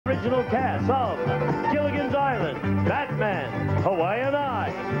original cast of Gilligan's Island, Batman, Hawaiian Eye,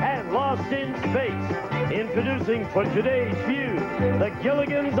 and Lost in Space. Introducing for today's Feud, the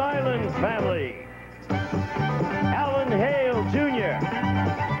Gilligan's Island family. Alan Hale Jr.,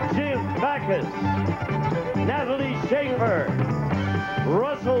 Jim Backus, Natalie Schaefer,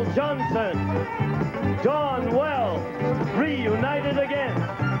 Russell Johnson, Dawn Wells, reunited again,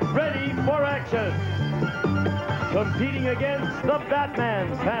 ready for action. Competing against the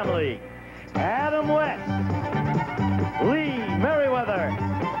Batman family, Adam West, Lee Merriweather,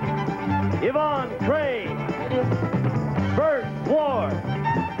 Yvonne Crane, Bert Ward,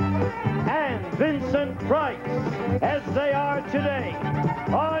 and Vincent Price, as they are today.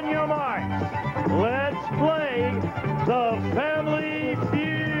 On your marks, let's play the Family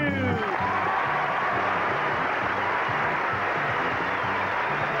Feud.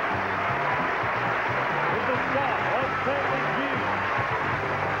 With the star of Family Feud,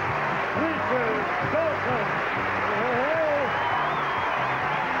 Richard Dawson.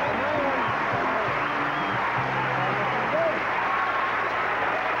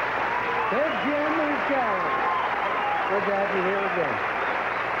 There's Jim and Gilligan. We're glad you're here again.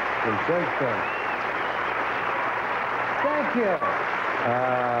 Thank you.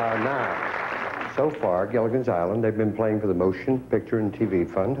 Now, so far, Gilligan's Island, they've been playing for the Motion Picture and TV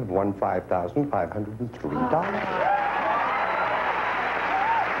Fund, have won $5,503.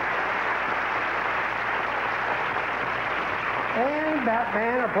 And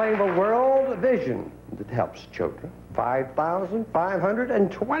Batman are playing for World Vision that helps children.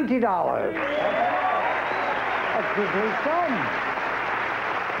 $5,520. That's a good sum.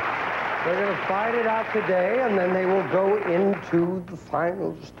 They're going to fight it out today, and then they will go into the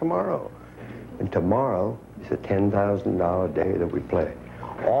finals tomorrow. And tomorrow is a $10,000 day that we play.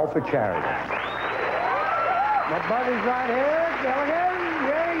 All for charity. My buddy's right here, Gilligan.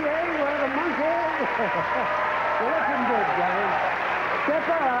 Yay, yay, we're the monkey. You're looking good, Gilligan.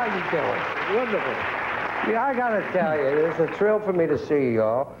 Skipper, how you doing? Wonderful. Yeah, I gotta tell you, it's a thrill for me to see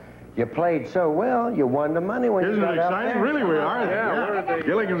y'all. You played so well, you won the money when you got out there. Isn't it exciting? Really, we are. Yeah.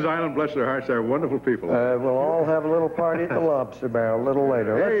 Gilligan's Island, bless their hearts, they're wonderful people. We'll all have a little party at the Lobster Barrel a little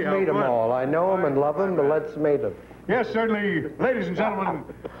later. Hey, let's meet them all. I know them and love them, but let's meet them. Yes, certainly, ladies and gentlemen,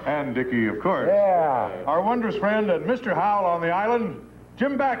 and Dickie, of course. Yeah. Our wondrous friend and Mr. Howell on the island,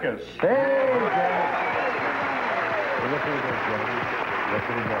 Jim Backus. Hey, Jim. Looking good, Jim.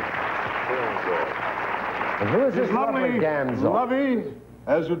 Looking good. And who is this lovely damsel? Lovey,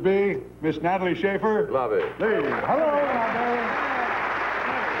 as would be Miss Natalie Schaefer. Lovey. Hey. Hello, Lovey.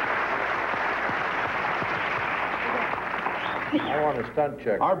 I want a stunt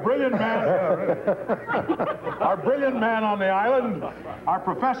check. Our brilliant man, our brilliant man on the island, our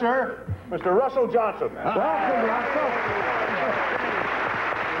professor, Mr. Russell Johnson. Welcome, Russell.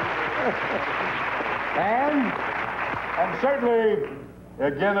 And certainly,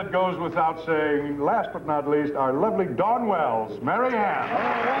 again, it goes without saying, last but not least, our lovely Dawn Wells, Mary Ann.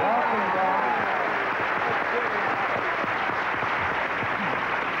 Welcome, Dawn.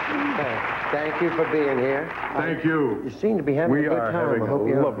 Thank you for being here. Thank you. You seem to be having a good time. We are having I hope a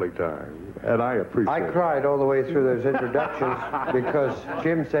you are. lovely time, and I appreciate it. I cried all the way through those introductions because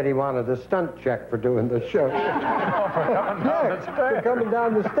Jim said he wanted a stunt check for doing the show. Yeah, for coming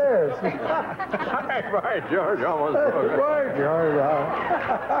down the stairs. Right, George, almost broke. Right, George.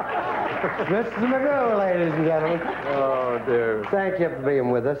 Mr. McGill, ladies and gentlemen. Oh, dear. Thank you for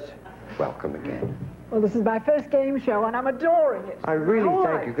being with us. Welcome again. Well, this is my first game show, and I'm adoring it. I really All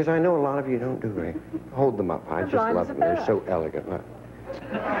thank right. you, because I know a lot of you don't do very. Hold them up. I just blind love as a them. They're bat. so elegant. Look.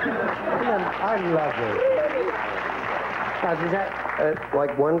 I love them. Now, is that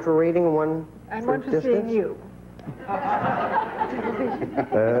like one for reading and one And for one for distance? seeing you.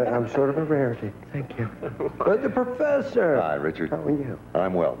 I'm sort of a rarity. Thank you. But the professor. Hi, Richard. How are you?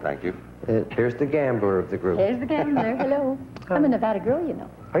 I'm well, thank you. Here's the gambler of the group. There's the gambler. Hello. I'm a Nevada girl, you know.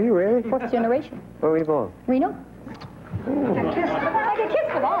 Are you really? Fourth generation. Where were you born? Reno. I get kissed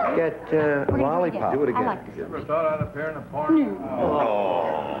for that. Get lollipop. Do it again. I like this. Ever thought I'd appear in a porn?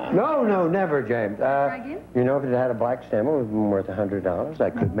 No, never, James. again? You know, if it had a black stem, it would have been worth $100.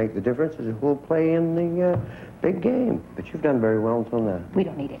 That could make the difference as who'll play in the big game. But you've done very well until now. We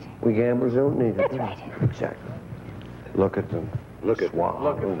don't need it. We gamblers don't need it. That's right. Exactly. Look at them. Look at Suave.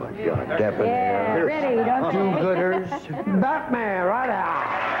 look at Oh, my God. Debonair. Yeah, ready, don't you? Do-gooders. Batman, right out.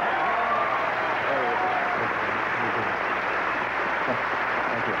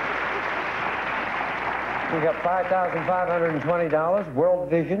 We got $5,520. World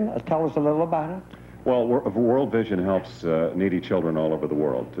Vision. Tell us a little about it. Well, World Vision helps needy children all over the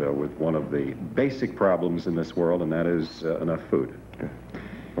world with one of the basic problems in this world, and that is enough food.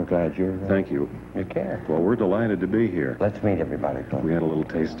 Okay. glad you're... Thank you. You care. Well, we're delighted to be here. Let's meet everybody, Clint. We had a little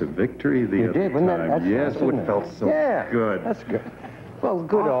taste of victory the You other did, wasn't that... time. That's Yes, nice, isn't it felt so good. That's good. Well,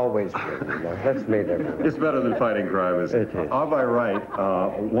 good always good, you know. Let's meet everybody. It's better than fighting crime, isn't It is. By right,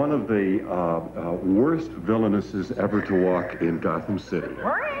 one of the worst villainesses ever to walk in Gotham City.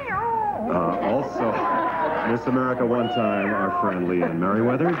 Also, Miss America one time, our friend Leanne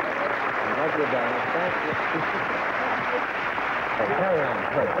Merriweather. Thank you, Donald. Thank you. Carry on.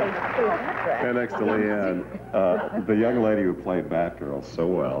 And next to Leanne, the young lady who played Batgirl so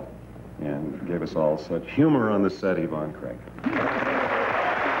well and gave us all such humor on the set, Yvonne Craig.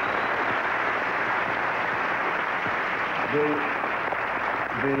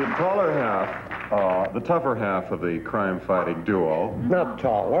 The taller half, the tougher half of the crime-fighting duo. Not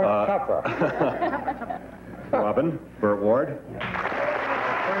taller, tougher. Robin, Burt Ward.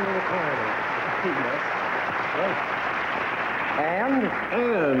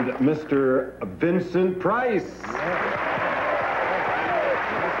 And Mr. Vincent Price.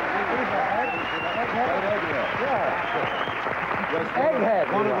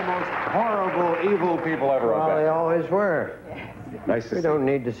 Egghead. One of the most horrible, evil people ever. Well, they always were. Nice to We see don't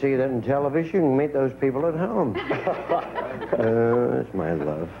need to see that in television. You can meet those people at home. That's my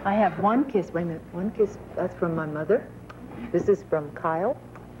love. I have one kiss. Wait a minute. One kiss. That's from my mother. This is from Kyle.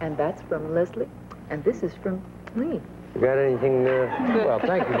 And that's from Leslie. And this is from me. You got anything well,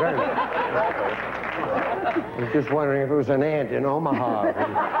 thank you very much. I was just wondering if it was an aunt in Omaha.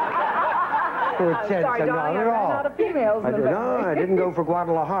 Who had said Sorry, so, darling, not I at ran all. out of females in the back. No, I didn't go for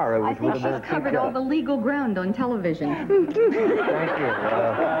Guadalajara. It was I think with a she's covered all the legal ground on television. Thank you.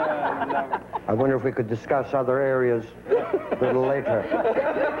 I wonder if we could discuss other areas a little later.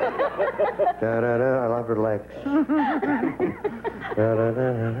 Da-da-da, I love her legs.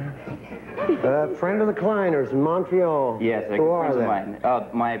 Da-da-da-da-da. Friend of the Kleiners in Montreal. Yes, Who are they? friends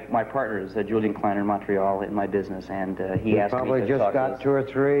of mine. My partner is Julian Kleiner in Montreal in my business, and he asked me Probably to just talk got to 2 or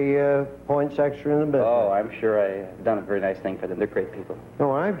 3 points extra in the business. Oh, I'm sure I've done a very nice thing for them. They're great people.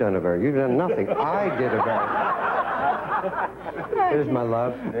 No, I've done you've done nothing. I did a very. Here's my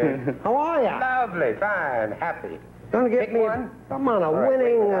love. How are you? Lovely, fine, happy. Gonna get Pick me one? Come on, a All right,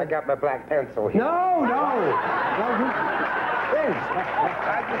 winning. wait a minute, I got my black pencil here. No. Vince,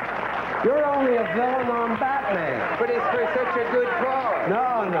 you're only a villain on Batman. But it's for such a good cause.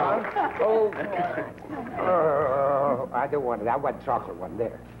 No. Oh, I don't want it. I want chocolate one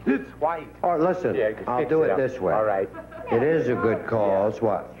there. It's white. Oh, listen, Yeah, you can I'll fix do it it up. this way. All right. It is a good cause.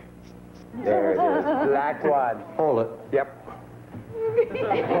 What? There it is. Black one. Hold it. Yep.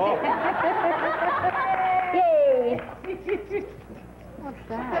 Yay!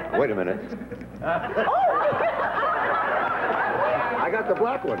 Wait a minute. I got the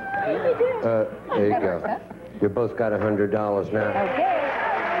black one. There you go. You both got $100 now. Okay.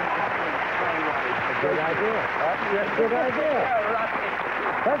 Good idea. Good idea.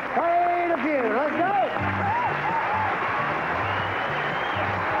 Let's play the Feud. Let's go.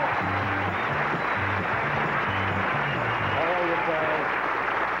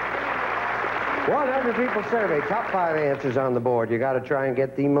 One 100 people survey, top 5 answers on the board. You got to try and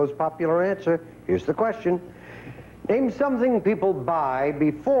get the most popular answer. Here's the question. Name something people buy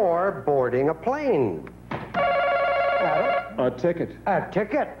before boarding a plane. Adam? A ticket. A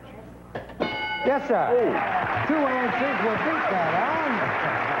ticket. Yes, sir. 2 answers will beat that,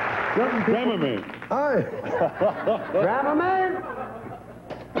 Alan. Dramamine. Oh. Dramamine?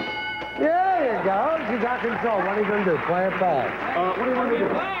 There you go. You got control. What are you going to do? Play it back. What do you want to do?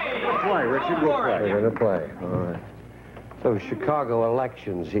 Play, Richard. We'll play. We're going to play. All right. So Chicago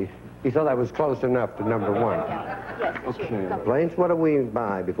elections. He thought that was close enough to number 1. Okay. Planes, what do we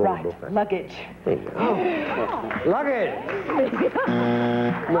buy before we book Right, that? luggage. There you go. Luggage.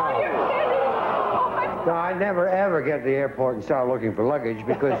 No, I never ever get to the airport and start looking for luggage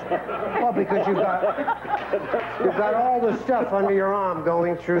because you've got all the stuff under your arm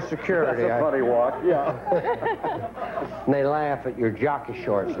going through security. That's a funny walk, yeah. And they laugh at your jockey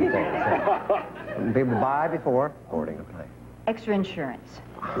shorts and things. And people buy before boarding a plane. Extra insurance.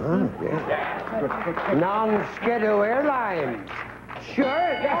 Oh, yeah. Non-schedule airlines. Sure.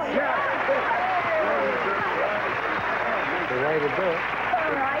 Yes, sir. The way to do it.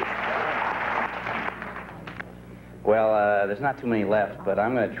 All right. Well, there's not too many left, but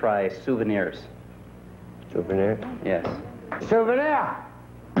I'm going to try souvenirs. Souvenir? Yes. Souvenir!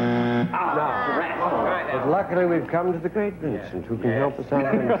 No. But luckily we've come to the great Vincent, who can help us out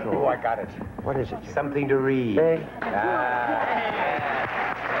on the show. Oh, I got it. What is it? Something to read. Hey?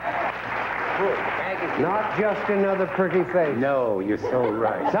 Not just another pretty face. No, you're so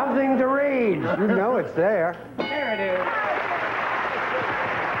right. Something to read. You know it's there. There it is.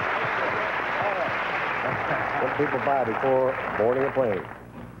 people buy before boarding a plane?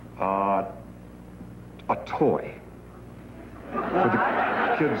 A toy.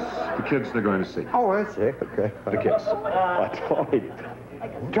 For the kids they're going to see. Oh, I see. Okay. The kids. A toy.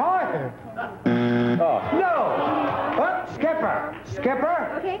 Toy? No! What? Skipper!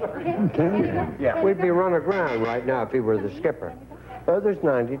 Skipper? Okay. Yeah. We'd be run aground right now if he were the skipper. There's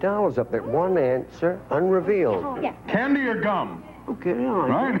 $90 up there. One answer, unrevealed. Yeah. Candy or gum? Okay, all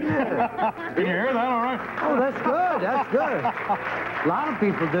right. Right? Yeah. Can you hear that all right? Oh, that's good. That's good. A lot of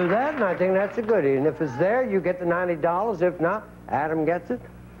people do that, and I think that's a goodie. And if it's there, you get the $90. If not, Adam gets it.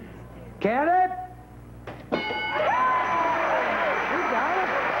 Get it? You got it.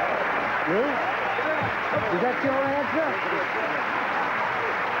 You? Is that your answer?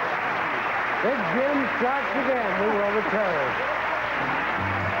 If Jim strikes again, we will return.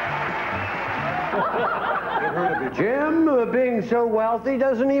 Jim, being so wealthy,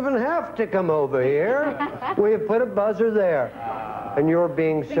 doesn't even have to come over here. We have put a buzzer there. And you're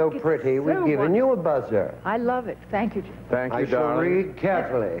being so pretty, we've given you a buzzer. I love it. Thank you, Jim. Thank you, I shall darling. read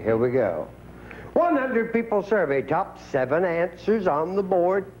carefully. Here we go. 100 people survey, top 7 answers on the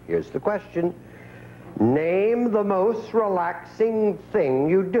board. Here's the question. Name the most relaxing thing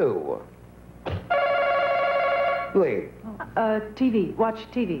you do. Lee. TV. Watch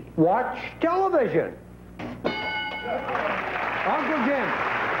TV. Watch television. Uncle Jim.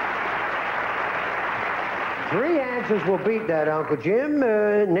 3 answers will beat that, Uncle Jim.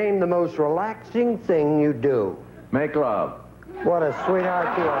 Name the most relaxing thing you do. Make love. What a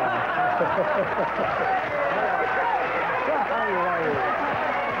sweetheart you are.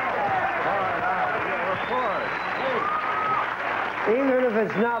 Even if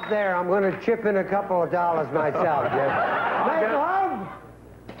it's not there, I'm going to chip in a couple of dollars myself, Jim. Make love?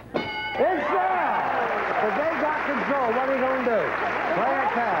 It's there. But they got control. What are you going to do? Play or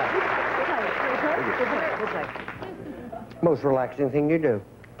pass? Most relaxing thing you do?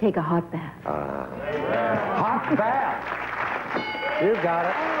 Take a hot bath. Hot bath. You got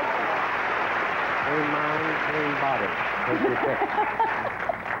it. Clean mind, clean body. Take your pick.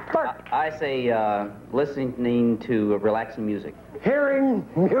 I say listening to relaxing music. Hearing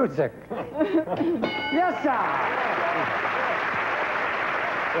music. Yes, sir.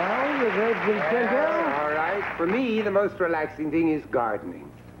 Well, you good, All right. For me, the most relaxing thing is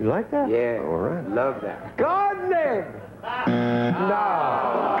gardening. You like that? Yeah. All right. Love that. Gardening! No,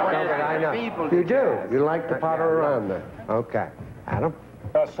 but I know. You do. You like to potter around there. Okay. Adam?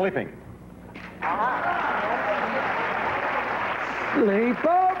 Sleeping. Sleep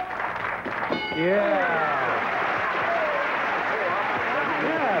up. Yeah.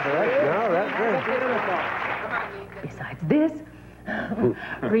 Besides this,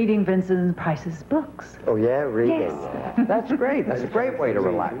 reading Vincent Price's books. Oh, yeah, reading. Yes. That's great. That's a great way to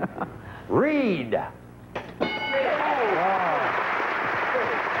relax. Read.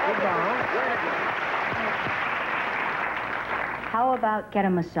 How about get a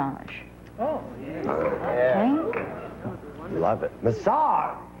massage? Oh, Okay? Love it.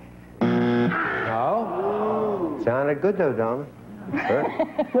 Massage. No? Sounded good, though, Donna. Sure.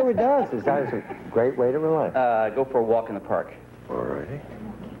 No, it does. It's a great way to relax. Go for a walk in the park. All righty.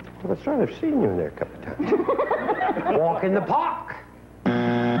 Well, that's right. I've seen you in there a couple of times. Walk in the park.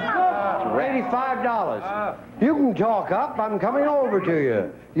 $85. You can talk up. I'm coming over to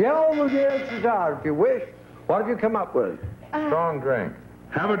you. Yell the answers out if you wish. What have you come up with? Strong drink.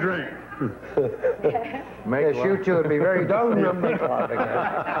 Have a drink. Yes, you two would be very dumb number club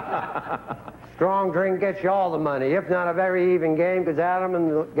again. Strong drink gets you all the money. If not, a very even game, because Adam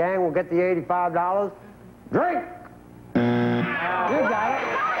and the gang will get the $85. Drink! You got it.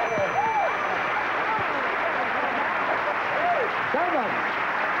 7.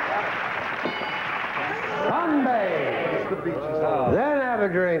 Sunday. Then have a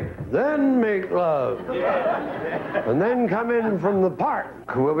drink. Then make love. And then come in from the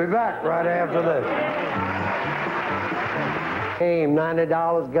park. We'll be back right after this. Game,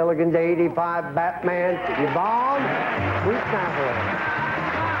 $90, Gilligan's 85, Batman, Yvonne, Sweet Natalie.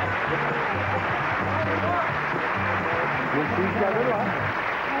 Wish each other luck.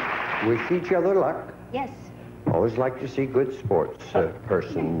 Wish each other luck. Yes. Always like to see good sports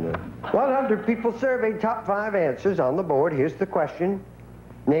person. 100 people surveyed, top 5 answers on the board. Here's the question.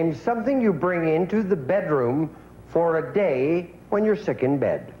 Name something you bring into the bedroom for a day when you're sick in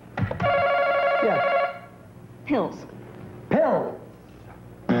bed. Yes. Pills. Pills.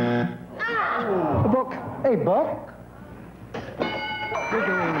 A book. A book? You're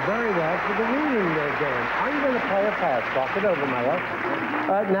doing very well for the reading game. Are you going to play or pass? Talk it over, my love.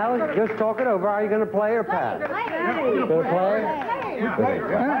 Now, just talk it over. Are you going to play or pass? Going to play?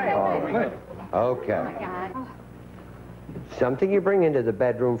 All right. Okay. Something you bring into the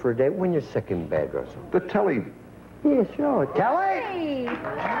bedroom for a date when you're sick in bed, Russell. The telly. Yeah, sure. Telly? Hey!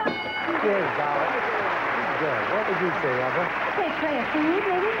 Yes, darling. Good. What would you say, Ever? Okay, tray of food,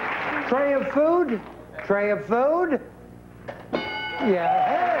 maybe? Tray of food? Tray of food? Yeah,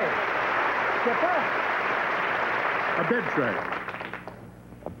 hey. Skipper? A bed tray.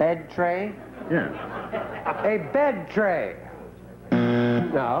 A bed tray? Yeah. A bed tray.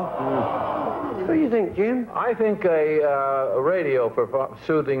 No. What do you think, Jim? I think a radio for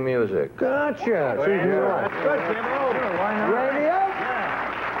soothing music. Gotcha. Good, Jim. Radio?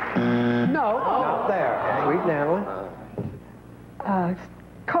 No, not there. Sweet Natalie.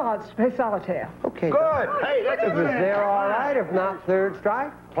 Cards, play solitaire. Okay. Good. Hey, that's If it's there, all right. If not, third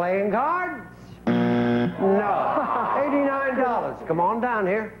strike. Playing cards? No. $89. Come on down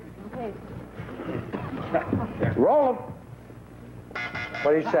here. Roll them.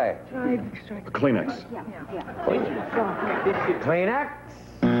 What do you say? Kleenex. Kleenex?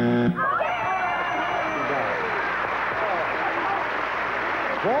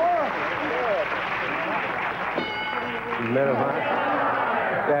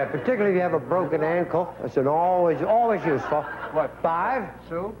 Yeah, particularly if you have a broken ankle. That's an always useful. What? 5?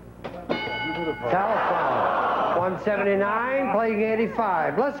 Sue? Telephone. 179, playing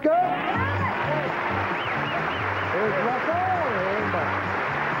 85. Let's go. Here's Russell. Here's Buck.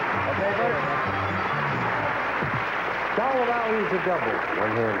 Dollar values are doubled.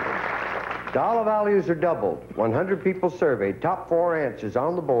 One-handed. Dollar values are doubled. 100 people surveyed. Top 4 answers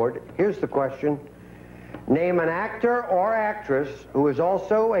on the board. Here's the question. Name an actor or actress who is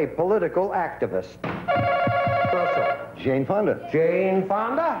also a political activist. Russell. Jane Fonda. Jane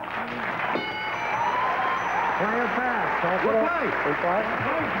Fonda. Play or pass?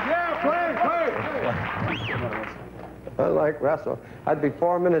 I like Russell. I'd be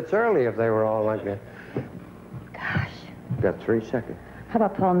 4 minutes early if they were all like that. Gosh. Got 3 seconds. How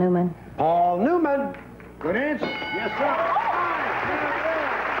about Paul Newman? Paul Newman. Good answer. Yes, sir.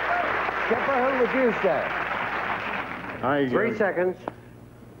 Skipper, who would you say? 3 seconds.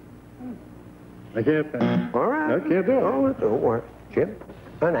 I can't. All right. I can't do it. Oh, it don't work. Jim,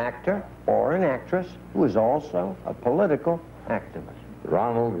 an actor or an actress who is also a political activist.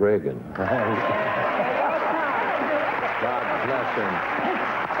 Ronald Reagan. God bless him.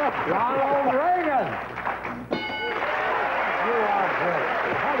 Ronald Reagan. You are great.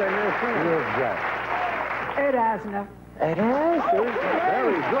 You're great. Ed Asner. It is.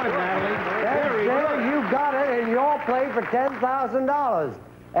 Very good, Natalie. Very good. You got it, and you'll play for $10,000.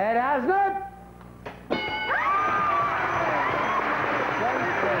 Ed Asner?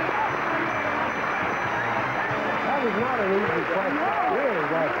 That was not an easy question. It really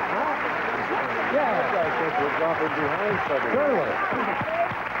wasn't, huh? Yeah. I think we're dropping behind suddenly. Truly.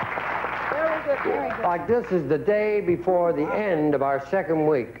 Like this is the day before the end of our second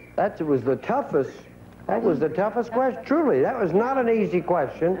week. That was the toughest question. Truly, that was not an easy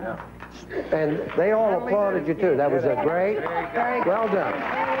question. And they all applauded you, too. That was a great, well done.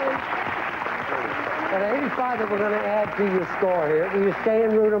 At 85 that we're going to add to your score here. Will you stay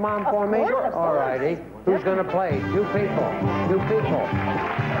and root them on for me? All righty. Who's going to play? 2 people. 2 people.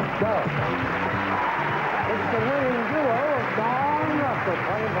 Go. It's the winning duo of Don Russell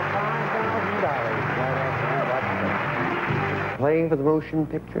playing for $5,000. Playing for the motion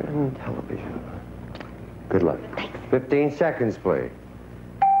picture and television. Good luck. 15 seconds, please.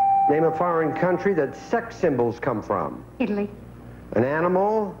 Name a foreign country that sex symbols come from. Italy. An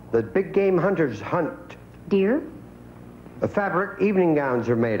animal that big game hunters hunt. Deer. A fabric evening gowns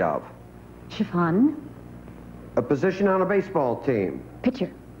are made of. Chiffon. A position on a baseball team.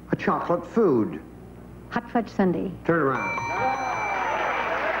 Pitcher. A chocolate food. Hot fudge sundae. Turn around.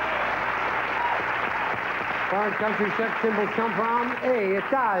 Foreign country sex symbols come from A,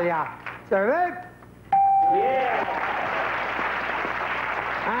 Italia. Serve. Yeah.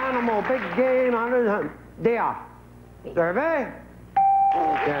 Animal, big game, hunters hunt. Deer. Serve.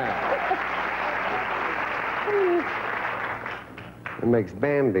 Yeah. It makes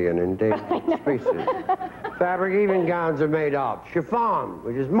Bambi an endangered species. Fabric evening gowns are made of. Chiffon,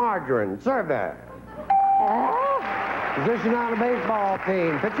 which is margarine. Survey. Position on a baseball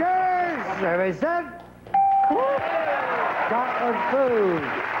team. Pitchers. Survey set. Chocolate food.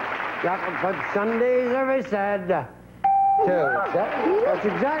 Chocolate fudge sundaes. Survey said. 2. That's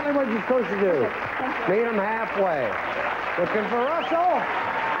exactly what you're supposed to do. Meet them halfway. Looking for Russell.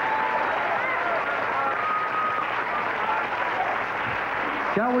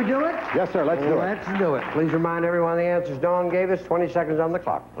 Shall we do it? Yes, sir. Let's do it. Let's do it. Please remind everyone the answers Dawn gave us. 20 seconds on the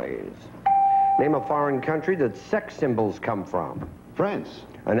clock, please. Name a foreign country that sex symbols come from. France.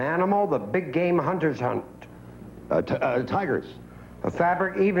 An animal that big game hunters hunt. Tigers. A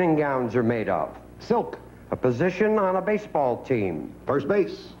fabric evening gowns are made of. Silk. A position on a baseball team. First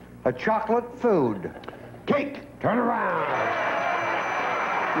base. A chocolate food. Cake. Turn around.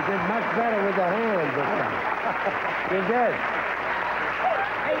 You did much better with the hands this time. You did.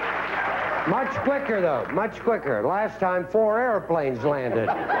 Much quicker, though. Much quicker. Last time, 4 airplanes landed.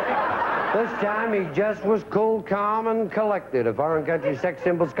 This time, he just was cool, calm, and collected. A foreign country sex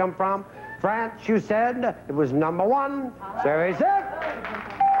symbols come from? France, you said. It was number 1. Survey said.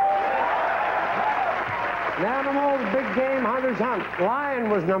 An animal, big game, hunters hunt. Lion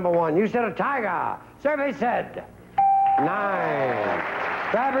was number 1. You said a tiger. Survey said 9.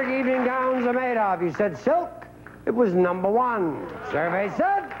 Fabric evening gowns are made of. You said silk. It was number 1. Survey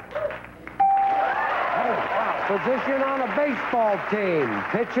said. Position on a baseball team.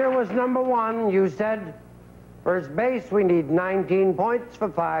 Pitcher was number 1. You said first base. We need 19 points for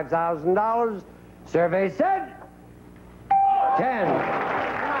 $5,000. Survey said 10.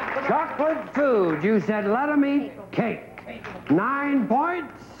 Chocolate food. You said let 'em eat cake. 9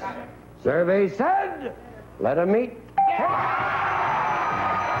 points. Survey said let 'em eat cake.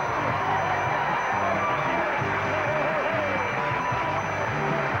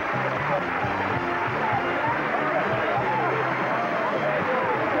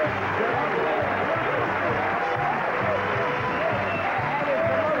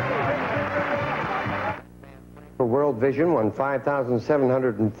 World Vision won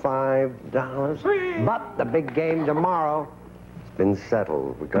 $5,705. But the big game tomorrow has been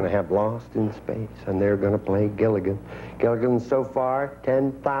settled. We're going to have Lost in Space, and they're going to play Gilligan. Gilligan so far,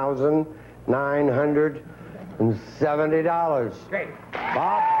 $10,970. Great.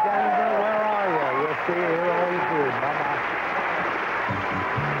 Bob Denver, where are you? You'll see you here on Feud. Bye-bye.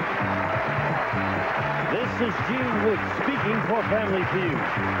 This is Gene Wood speaking for Family Feud.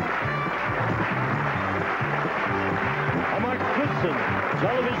 A Mark Goodson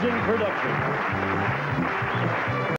television production.